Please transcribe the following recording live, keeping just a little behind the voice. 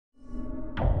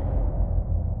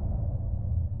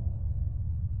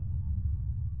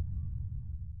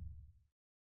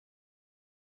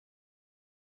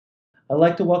I'd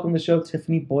like to welcome to the show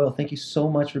Tiffany Boyle. Thank you so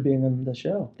much for being on the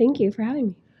show. Thank you for having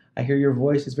me. I hear your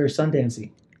voice is very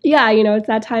Sundancey. Yeah, it's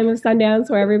that time of Sundance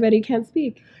where everybody can't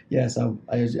speak. Yes, I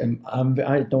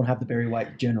don't have the Barry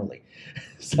White generally.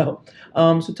 So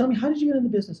tell me, how did you get in the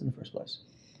business in the first place?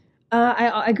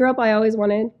 I grew up, I always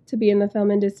wanted to be in the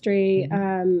film industry,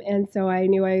 and so I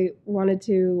knew I wanted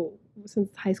to since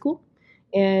high school,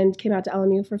 and came out to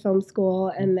LMU for film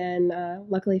school, and then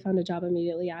luckily found a job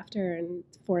immediately after in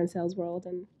foreign sales world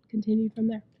and continued from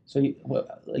there. So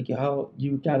how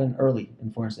you got in early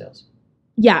in foreign sales?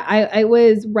 Yeah, I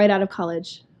was right out of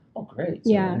college. Oh, great.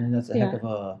 So, yeah. And that's a heck of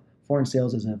a, foreign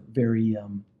sales is a very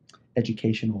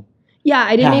educational. Yeah,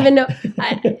 I didn't even know.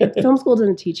 Film school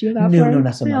doesn't teach you about foreign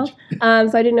not so sales.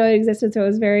 much. So I didn't know it existed. So it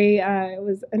was it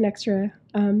was an extra.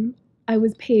 I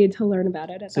was paid to learn about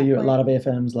it. So you're a lot of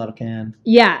AFMs, a lot of CAN.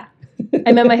 Yeah,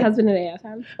 I met my husband at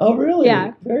AFM. Oh, really?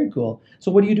 Yeah. Very cool.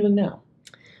 So what are you doing now?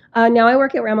 Now I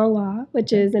work at Ramo Law,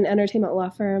 which is an entertainment law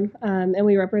firm, and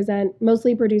we represent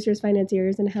mostly producers,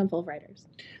 financiers, and a handful of writers.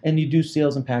 And you do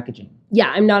sales and packaging? Yeah,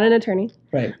 I'm not an attorney.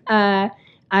 Right.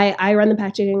 I run the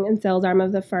packaging and sales arm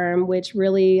of the firm, which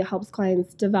really helps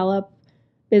clients develop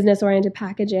business-oriented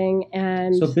packaging.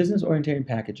 And so business-oriented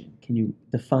packaging, can you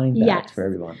define that for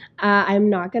everyone? I'm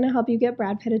not going to help you get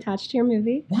Brad Pitt attached to your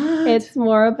movie. What? It's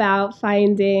more about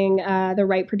finding the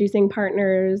right producing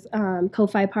partners,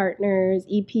 co-fi partners,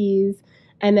 EPs,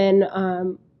 and then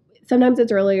sometimes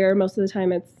it's earlier. Most of the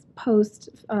time it's post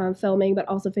filming, but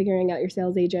also figuring out your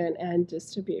sales agent and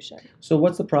distribution. So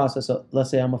what's the process? So let's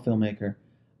say I'm a filmmaker.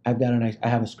 I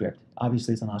have a script.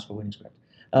 Obviously, it's an Oscar-winning script.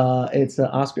 It's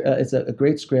a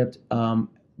great script.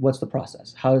 What's the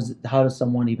process? How does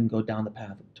someone even go down the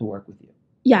path to work with you?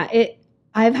 Yeah,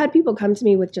 I've had people come to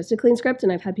me with just a clean script,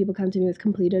 and I've had people come to me with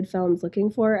completed films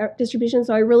looking for distribution.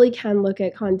 So I really can look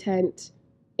at content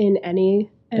in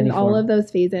any all form. Of those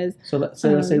phases. So let's say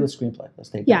the screenplay. Let's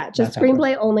take just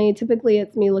screenplay only. Typically,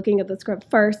 it's me looking at the script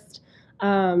first.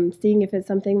 Seeing if it's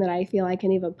something that I feel I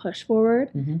can even push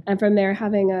forward, and from there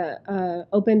having a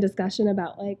open discussion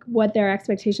about like what their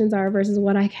expectations are versus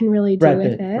what I can really do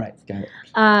with it. Right, got it.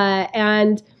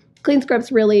 And clean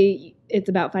scripts really, it's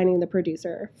about finding the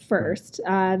producer first.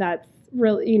 Right. That's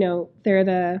really, they're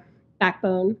the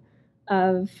backbone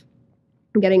of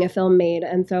getting a film made,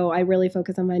 and so I really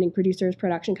focus on finding producers,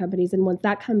 production companies, and once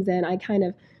that comes in, I kind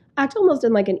of act almost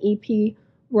in like an EP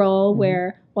role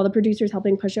where while the producer's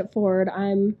helping push it forward,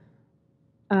 I'm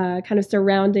kind of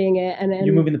surrounding it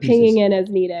and pinging in as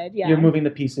needed. Yeah, you're moving the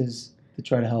pieces to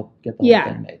try to help get the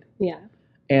whole thing made. Yeah.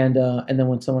 And then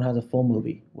when someone has a full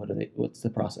movie, what's the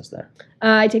process there?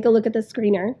 I take a look at the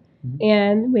screener,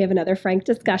 and we have another frank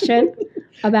discussion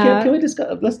about. Can we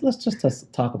discuss? Let's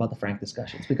just talk about the frank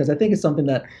discussions, because I think it's something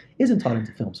that isn't taught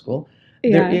into film school.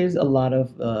 Yeah. There is a lot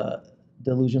of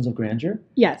delusions of grandeur.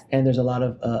 Yes. And there's a lot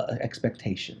of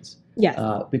expectations. Yes.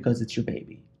 Because it's your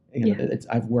baby.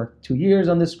 I've worked 2 years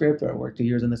on this script, or I worked 2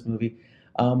 years on this movie.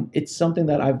 It's something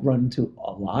that I've run into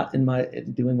a lot in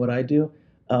doing what I do.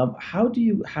 How do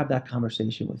you have that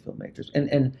conversation with filmmakers?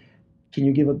 And can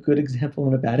you give a good example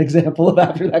and a bad example of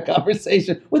after that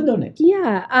conversation with no names?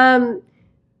 Yeah.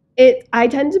 I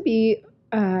tend to be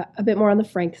a bit more on the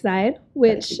frank side,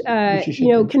 which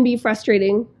can be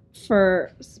frustrating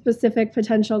for specific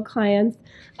potential clients.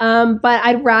 But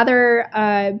I'd rather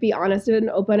be honest and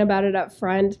open about it up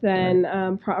front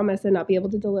than promise and not be able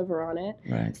to deliver on it.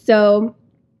 Right. So,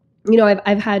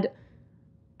 I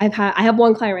have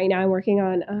one client right now. I'm working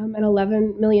on an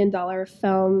 $11 million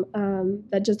film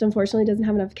that just unfortunately doesn't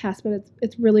have enough cast, but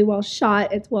it's really well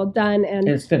shot. It's well done, and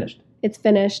it's finished. It's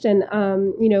finished, and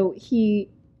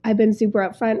I've been super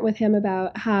upfront with him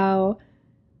about how,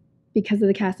 because of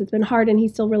the cast, it's been hard, and he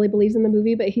still really believes in the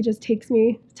movie, but he just takes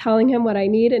me telling him what I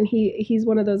need, and he's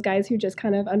one of those guys who just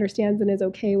kind of understands and is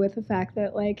okay with the fact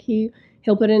that like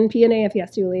he'll put in P&A if he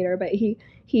has to later, but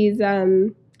he's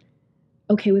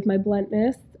okay with my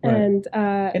bluntness. Right. And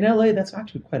in LA, that's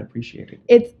actually quite appreciated.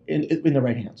 It's in the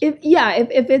right hands. If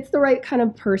it's the right kind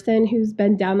of person who's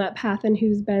been down that path and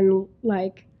who's been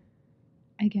like,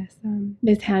 I guess,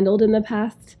 mishandled in the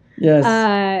past. Yes.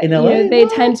 In LA, they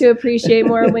tend to appreciate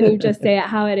more when you just say it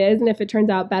how it is, and if it turns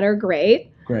out better,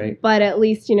 great. Great. But at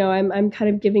least I'm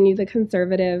kind of giving you the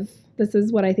conservative. This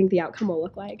is what I think the outcome will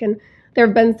look like, and there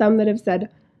have been some that have said,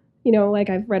 like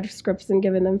I've read scripts and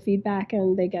given them feedback,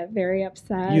 and they get very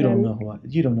upset. You don't know what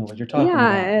you're talking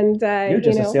about. Yeah, and you're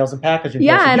just a sales and packaging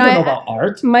person. And you don't know about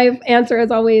art. My answer is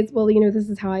always, well, this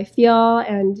is how I feel,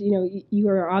 and you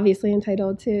are obviously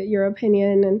entitled to your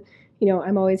opinion, and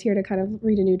I'm always here to kind of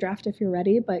read a new draft if you're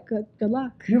ready, but good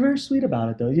luck. You're very sweet about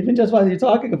it, though. Even just while you're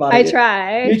talking about it. I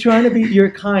try. You're trying to be, you're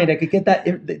kind. I could get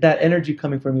that energy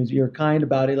coming from you. You're kind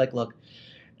about it. Like, look,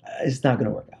 it's not going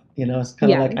to work out. It's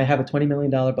kind of like I have a $20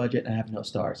 million budget and I have no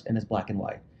stars and it's black and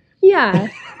white. Yeah.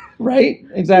 Right?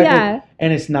 Exactly. Yeah.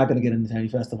 And it's not going to get into any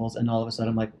festivals. And all of a sudden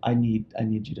I'm like, I need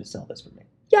you to sell this for me.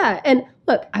 Yeah. And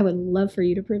look, I would love for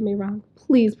you to prove me wrong.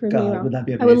 Please prove me wrong. Would that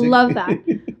be amazing? I would love that.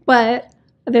 But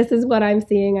this is what I'm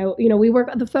seeing.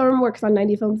 The film works on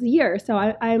 90 films a year. So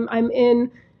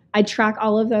I track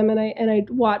all of them and I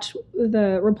watch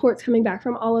the reports coming back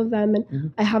from all of them.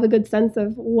 And I have a good sense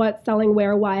of what's selling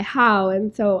where, why, how.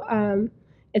 And so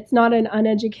it's not an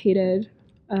uneducated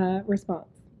response.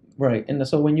 Right. And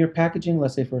so when you're packaging,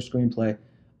 let's say for a screenplay,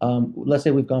 let's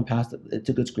say we've gone past it, it's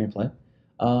a good screenplay.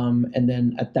 And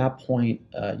then at that point,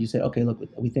 you say, okay, look,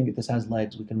 we think that this has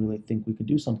legs. We can really think we could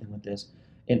do something with this.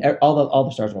 And all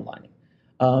the stars are aligning.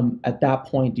 At that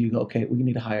point, do you go, okay, we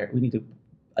need to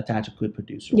attach a good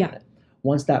producer on it.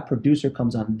 Once that producer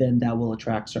comes on, then that will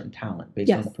attract certain talent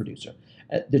based on the producer.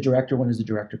 The director, when does the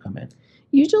director come in?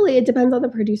 Usually it depends on the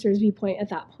producer's viewpoint at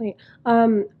that point.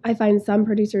 I find some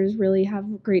producers really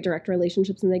have great direct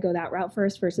relationships and they go that route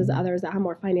first versus others that have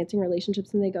more financing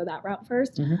relationships and they go that route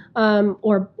first.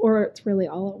 Or it's really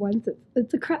all at once.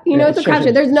 It's a it's a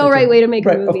crapshoot. There's no right way to make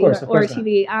a movie or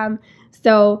TV.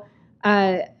 So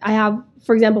I have,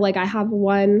 for example, I have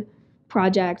one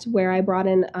project where I brought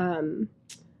in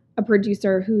a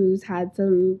producer who's had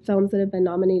some films that have been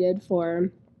nominated for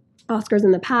Oscars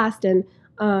in the past, and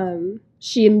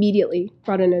she immediately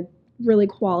brought in a really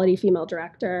quality female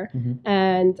director.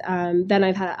 And then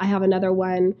I have another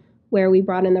one where we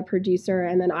brought in the producer,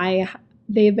 and then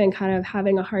they've been kind of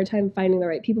having a hard time finding the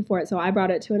right people for it. So I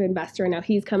brought it to an investor, and now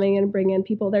he's coming in and bringing in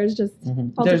people. There's just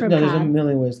all different paths. There's a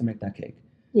million ways to make that cake.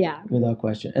 Yeah, without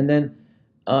question. And then,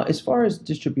 as far as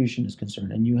distribution is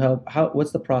concerned, and you help,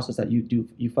 what's the process that you do?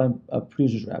 You find a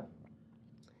producer's rep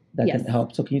that can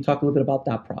help. So can you talk a little bit about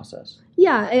that process?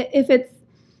 Yeah,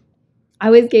 I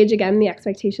always gauge again the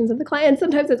expectations of the client.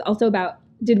 Sometimes it's also about,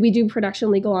 did we do production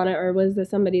legal on it, or was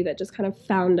this somebody that just kind of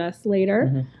found us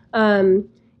later?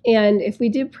 And if we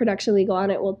do production legal on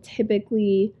it, we'll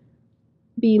typically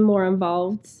be more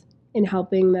involved in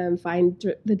helping them find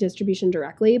the distribution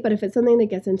directly. But if it's something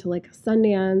that gets into like a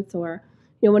Sundance or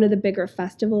one of the bigger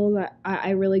festivals,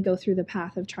 I really go through the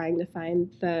path of trying to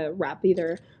find the rep,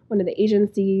 either one of the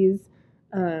agencies,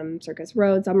 Circus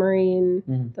Road,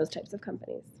 Submarine, those types of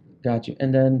companies. Got you.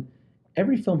 And then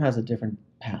every film has a different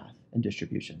path in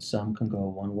distribution. Some can go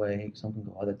one way, some can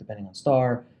go other, depending on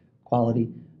star,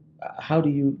 quality. How do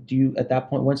you at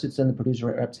that point, once it's in the producer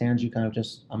rep's hands, you kind of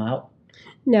just, I'm out?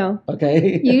 No.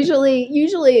 Okay.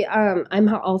 Usually,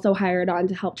 I'm also hired on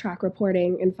to help track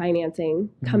reporting and financing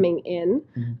coming in.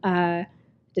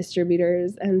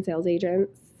 Distributors and sales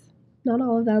agents, not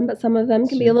all of them, but some of them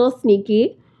can be a little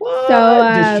sneaky. What?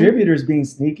 So distributors being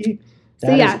sneaky?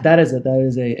 That is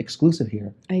a exclusive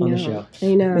here on the show.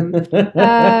 I know.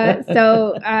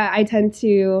 So I tend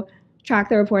to track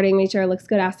the reporting, make sure it looks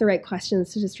good, ask the right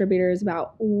questions to distributors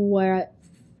about what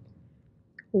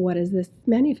is this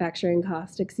manufacturing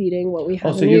cost exceeding what we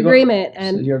have in the agreement.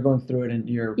 And so you're going through it and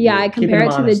you're I compare it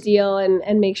to the deal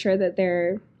and make sure that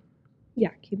they're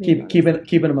keeping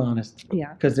them honest.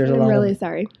 Yeah, because there's a lot. I'm really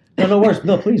sorry. No worries.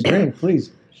 No, please drink, please.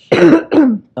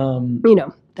 That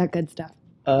good stuff.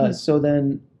 So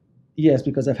then, yes,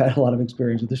 because I've had a lot of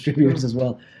experience with distributors as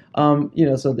well. So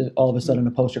all of a sudden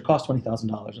a poster costs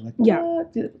 $20,000. I'm like,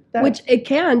 which it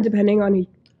can depending on.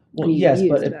 Well, yes,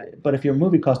 but if your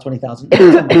movie costs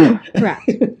 $20,000,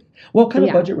 correct. What kind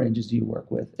of budget ranges do you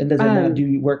work with? And does it matter? Do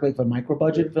you work like a micro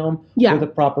budget film with a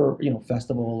proper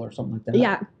festival or something like that?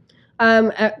 Yeah.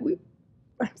 I'm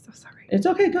so sorry. It's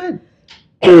okay. Go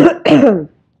ahead.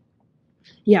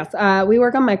 Yes, we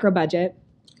work on micro budget,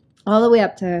 all the way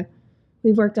up to.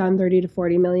 We've worked on 30 to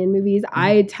 40 million movies.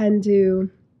 I tend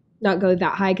to not go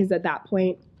that high because at that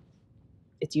point,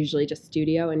 it's usually just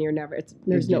studio, and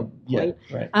there's no point.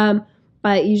 Yeah, right.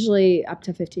 But usually up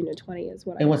to 15 to 20 is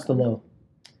what. And what's the low?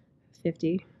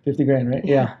 50. $50,000, right?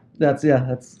 Yeah. That's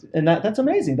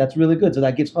amazing. That's really good. So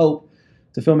that gives hope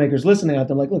to filmmakers listening out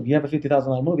there. Like, look, you have a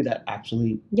 $50,000 movie that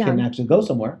actually can actually go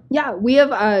somewhere. Yeah, we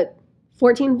have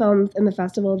 14 films in the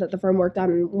festival that the firm worked on,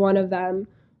 and one of them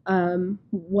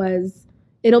was.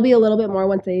 It'll be a little bit more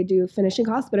once they do finishing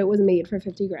costs, but it was made for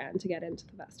 $50,000 to get into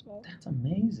the festival. That's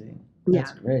amazing.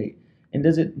 That's great. And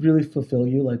does it really fulfill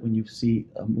you, like when you see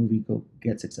a movie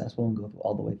get successful and go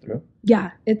all the way through?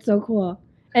 Yeah, it's so cool.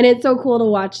 And it's so cool to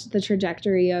watch the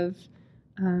trajectory of,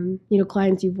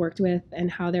 clients you've worked with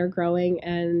and how they're growing.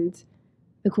 And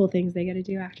the cool things they get to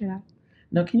do after that.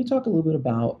 Now, can you talk a little bit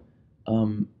about,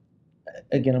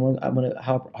 again, I'm gonna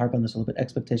harp on this a little bit,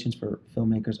 expectations for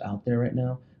filmmakers out there right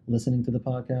now, listening to the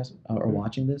podcast or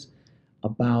watching this,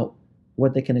 about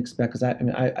what they can expect. Because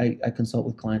I consult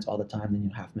with clients all the time,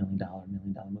 and $500,000, $1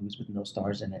 million movies with no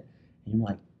stars in it, and you're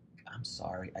like, I'm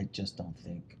sorry, I just don't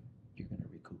think you're going to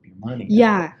recoup your money.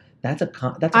 Yeah, that's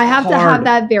I have to have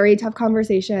that very tough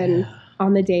conversation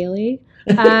on the daily.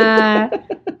 Yeah,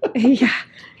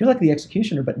 you're like the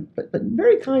executioner, but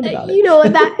very kind about it. You know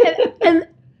that,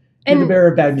 and the bearer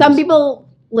of bad news. Some people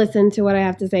listen to what I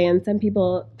have to say, and some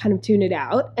people kind of tune it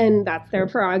out, and that's their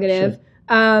prerogative. Sure.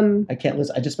 I can't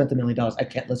listen. I just spent $1 million. I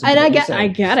can't listen. And I get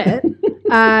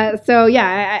it. So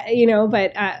yeah,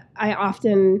 but I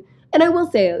often, and I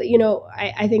will say,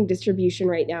 I think distribution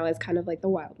right now is kind of like the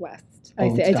Wild West.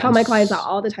 I tell my clients that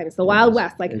all the time. It's the Wild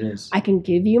West. Like, I can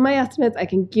give you my estimates. I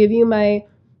can give you my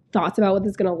thoughts about what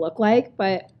this is going to look like,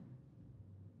 but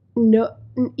no,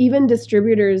 even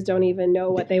distributors don't even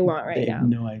know what they want right now. Have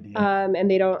no idea.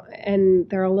 And they don't, and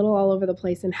they're a little all over the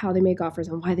place in how they make offers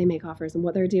and why they make offers and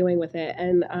what they're doing with it.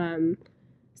 And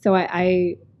so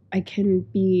I can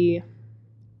be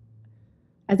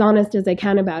as honest as I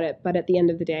can about it, but at the end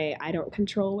of the day, I don't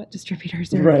control what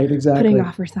distributors are putting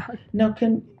offers on. Now,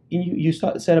 you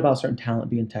said about certain talent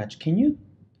being attached. Can you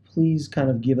please kind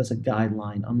of give us a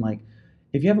guideline on, like,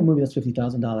 if you have a movie that's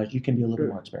 $50,000, you can be a little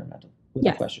more experimental with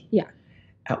the question. Yeah.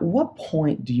 At what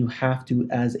point do you have to,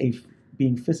 as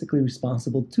being physically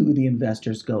responsible to the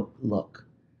investors, go, look,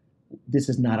 this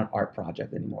is not an art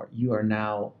project anymore. You are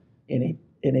now in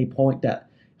a point that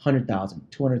 100,000,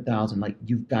 200,000, like,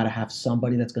 you've got to have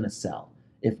somebody that's going to sell.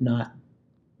 If not,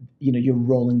 you're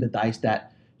rolling the dice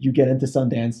that you get into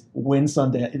Sundance, win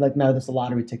Sundance. Like, now there's a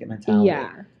lottery ticket mentality.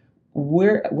 Yeah.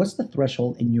 What's the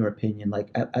threshold in your opinion? Like,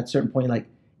 at a certain point, like,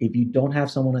 if you don't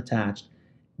have someone attached,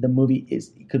 the movie it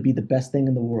could be the best thing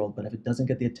in the world, but if it doesn't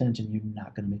get the attention, you're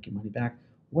not going to make your money back.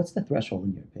 What's the threshold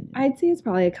in your opinion? I'd say it's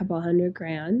probably a couple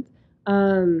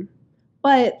 $100,000.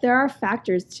 But there are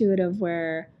factors to it of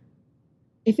where,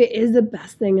 if it is the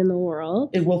best thing in the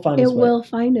world, it will find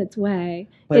its way.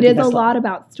 But it is a lot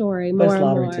about story, more and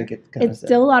more. It's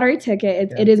still a lottery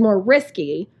ticket. It is more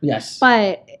risky. Yes.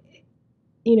 But,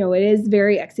 it is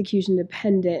very execution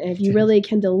dependent. And if you really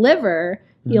can deliver,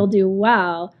 you'll do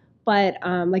well. But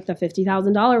like the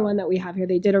 $50,000 one that we have here,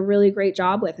 they did a really great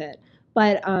job with it.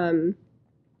 But,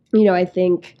 I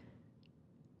think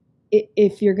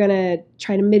if you're going to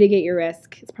try to mitigate your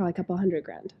risk, it's probably a couple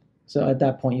 $100,000. So at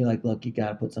that point, you're like, look, you got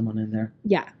to put someone in there.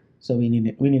 Yeah. So we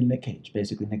need a Nick Cage,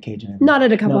 basically Nick Cage and everything. Not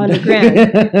at a couple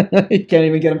 $100,000. You can't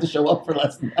even get him to show up for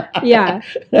less than that. Yeah.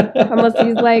 Unless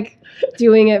he's like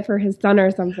doing it for his son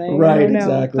or something. Right,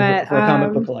 exactly. But, for a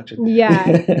comic book collection. Yeah.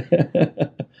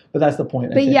 But that's the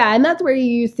point. But yeah, and that's where you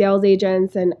use sales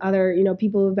agents and other,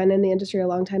 people who've been in the industry a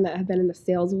long time that have been in the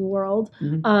sales world,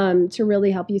 to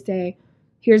really help you say,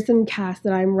 here's some cast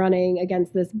that I'm running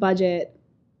against this budget.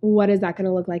 What is that going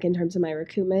to look like in terms of my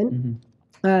recoupment?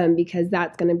 Because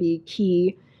that's going to be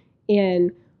key.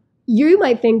 And you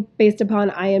might think, based upon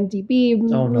IMDb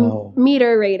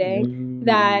meter rating,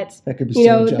 that could be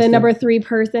the number 3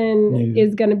 person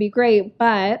is going to be great,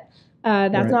 but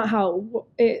that's not how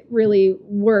it really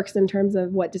works in terms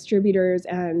of what distributors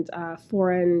and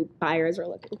foreign buyers are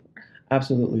looking for.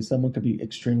 Absolutely. Someone could be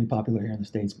extremely popular here in the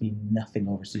States, mean nothing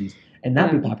overseas, and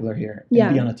not be popular here,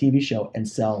 and be on a TV show and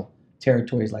sell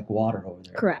territories like water over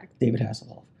there. Correct. David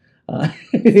Hasselhoff.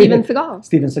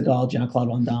 Steven Seagal, Jean-Claude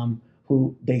Van Damme,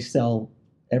 who they sell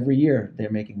every year.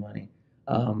 They're making money.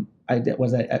 Were you at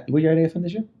AFM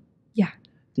this year? Yeah.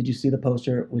 Did you see the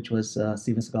poster, which was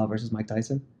Steven Seagal versus Mike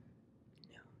Tyson?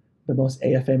 No. The most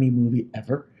AFM-y movie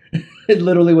ever. It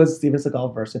literally was Steven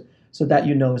Seagal versus, so that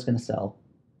is going to sell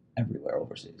everywhere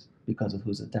overseas because of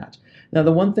who's attached. Now,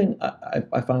 the one thing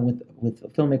I find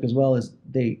with filmmakers as well is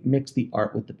they mix the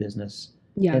art with the business,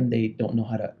 and they don't know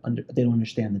how to they don't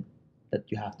understand that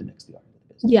you have to mix the art with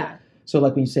the business. Yeah. So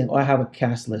like when you're saying, I have a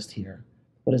cast list here,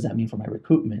 what does that mean for my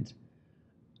recoupment?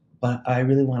 But I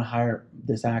really want to hire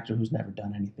this actor who's never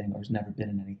done anything or has never been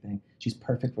in anything. She's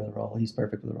perfect for the role. He's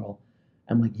perfect for the role.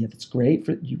 I'm like, yeah, that's great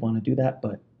you want to do that,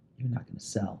 but you're not going to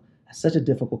sell. That's such a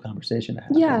difficult conversation to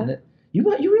have, isn't it? You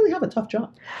really have a tough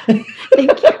job.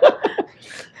 Thank you.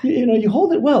 You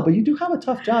hold it well, but you do have a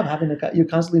tough job you're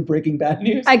constantly breaking bad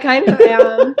news. I kind of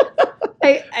am.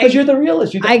 Because you're the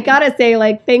realist. I gotta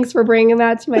say, thanks for bringing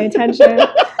that to my attention.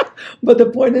 But the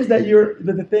point is that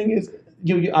the thing is,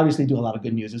 you obviously do a lot of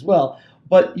good news as well.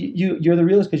 But you're the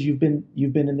realist because you've been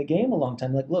in the game a long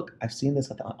time. Like, look, I've seen this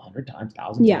 100 times,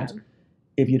 1,000 times.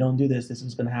 If you don't do this, this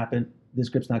is going to happen. This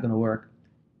script's not going to work.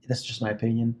 that's just my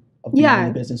opinion of being in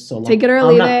the business so long. Take it or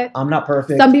leave it. I'm not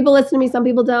perfect. Some people listen to me, some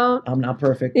people don't. I'm not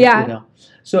perfect. Yeah. You know.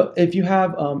 So if you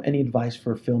have any advice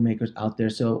for filmmakers out there,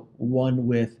 so one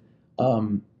with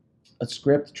a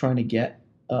script trying to get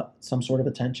some sort of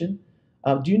attention.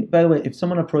 By the way, if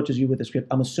someone approaches you with a script,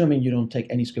 I'm assuming you don't take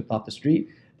any script off the street.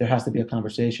 There has to be a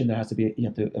conversation. There has to be, you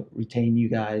have to retain you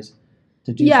guys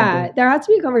to do something. Yeah, there has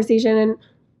to be a conversation. And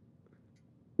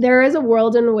there is a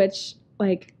world in which,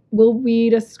 like, we'll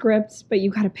read a script, but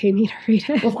you got to pay me to read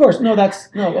it. Of course. No,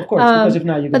 of course. Because if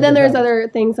not, you. But then there's other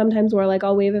things sometimes where, like,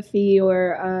 I'll waive a fee,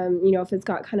 or, you know, if it's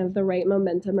got kind of the right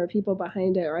momentum or people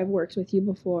behind it, or I've worked with you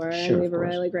before and we have a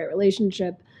really great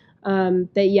relationship,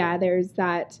 there's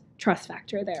that trust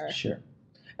factor there. Sure.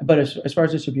 But as far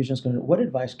as distribution is concerned, what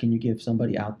advice can you give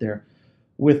somebody out there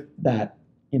with that,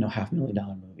 you know,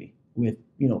 $500,000 movie with,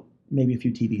 you know, maybe a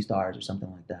few TV stars or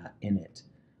something like that in it?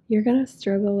 You're going to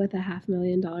struggle with a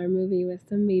 $500,000 movie with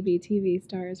some maybe TV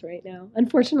stars right now.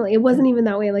 Unfortunately, it wasn't even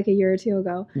that way like a year or two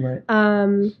ago. Right.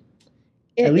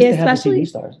 At least they have the TV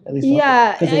stars. At least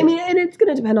I mean, and it's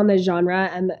going to depend on the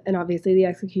genre and obviously the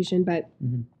execution, but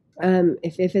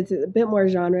if it's a bit more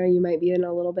genre, you might be in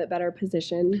a little bit better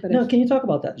position. But can you talk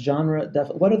about that genre?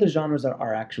 What are the genres that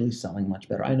are actually selling much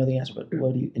better? I know the answer, but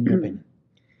what do you, in your opinion?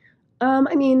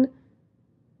 I mean,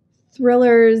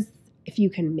 thrillers. If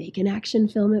you can make an action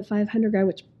film at $500,000,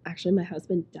 which actually my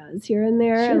husband does here and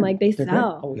there, and like they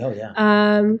sell. Great. Oh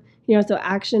yeah. You know, so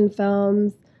action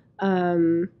films,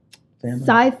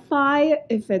 sci-fi.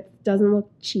 If it doesn't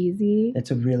look cheesy, it's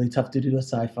really tough to do a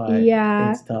sci-fi.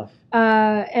 Yeah, it's tough.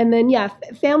 And then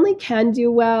family can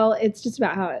do well. It's just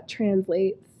about how it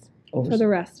translates for the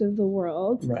rest of the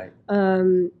world. Right.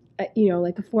 You know,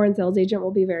 like a foreign sales agent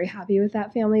will be very happy with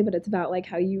that family, but it's about like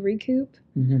how you recoup,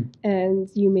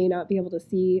 and you may not be able to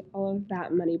see all of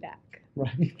that money back.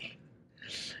 Right.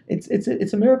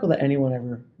 It's a miracle that anyone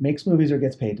ever makes movies or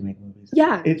gets paid to make movies.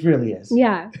 Yeah. It really is.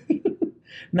 Yeah.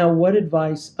 Now, what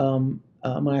advice? I'm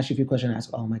going to ask you a few questions. I ask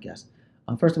all my guests.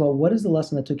 First of all, what is the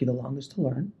lesson that took you the longest to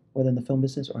learn, whether in the film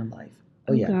business or in life?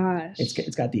 Oh yeah. Gosh.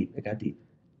 It's got deep. It got deep.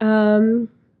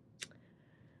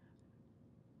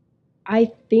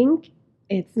 I think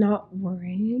it's not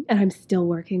worrying, and I'm still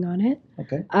working on it.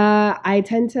 Okay. I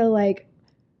tend to like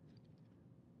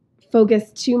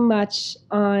focus too much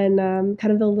on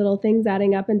kind of the little things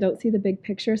adding up and don't see the big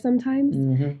picture sometimes,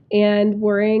 and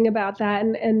worrying about that,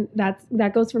 and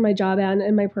that goes for my job and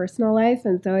in my personal life,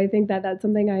 and so I think that that's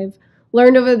something I've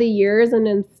learned over the years and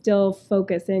am still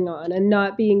focusing on, and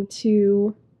not being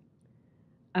too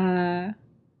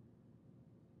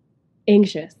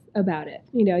anxious about it.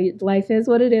 You know, life is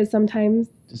what it is. Sometimes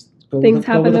things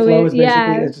happen the way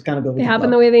just kind of go with they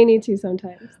happen the way they need to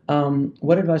sometimes.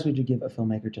 What advice would you give a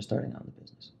filmmaker just starting out in the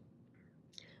business?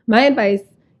 My advice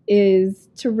is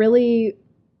to really,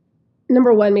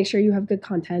 number one, make sure you have good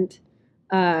content.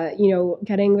 You know,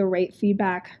 getting the right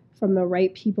feedback from the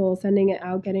right people, sending it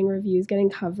out, getting reviews, getting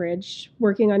coverage,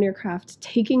 working on your craft,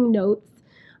 taking notes.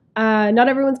 Not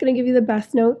everyone's going to give you the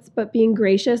best notes, but being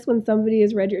gracious when somebody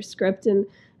has read your script and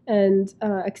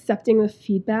accepting the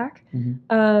feedback.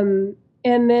 And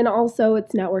then also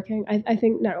it's networking. I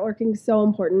think networking is so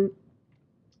important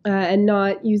and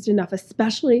not used enough,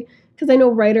 especially because I know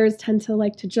writers tend to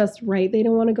like to just write. They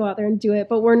don't want to go out there and do it,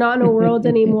 but we're not in a world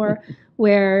anymore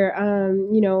where,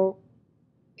 you know,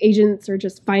 agents are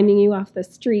just finding you off the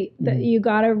street. That you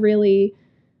got to really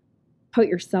put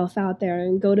yourself out there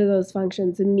and go to those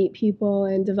functions and meet people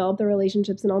and develop the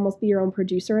relationships and almost be your own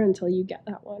producer until you get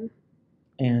that one.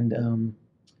 And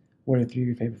what are 3 of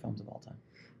your favorite films of all time?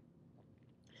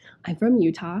 I'm from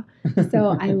Utah,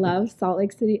 so I love Salt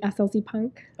Lake City, SLC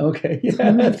Punk. Okay. It's one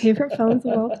of my favorite films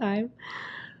of all time.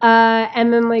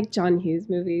 And then like John Hughes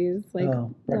movies, like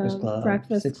Breakfast Club,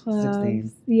 Breakfast Club.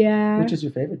 16. Yeah. Which is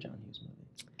your favorite John Hughes movie?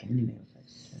 Can you name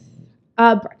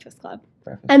it? Breakfast Club.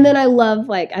 And then I love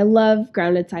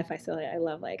grounded sci-fi. So I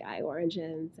love like Eye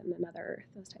Origins and Another Earth,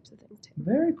 those types of things too.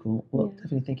 Very cool. Well,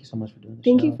 Tiffany, thank you so much for doing this.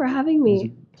 Thank you for having me.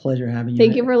 It was a pleasure having you.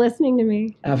 Thank you for listening to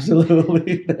me.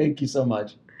 Absolutely. Thank you so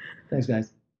much. Thanks,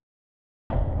 guys.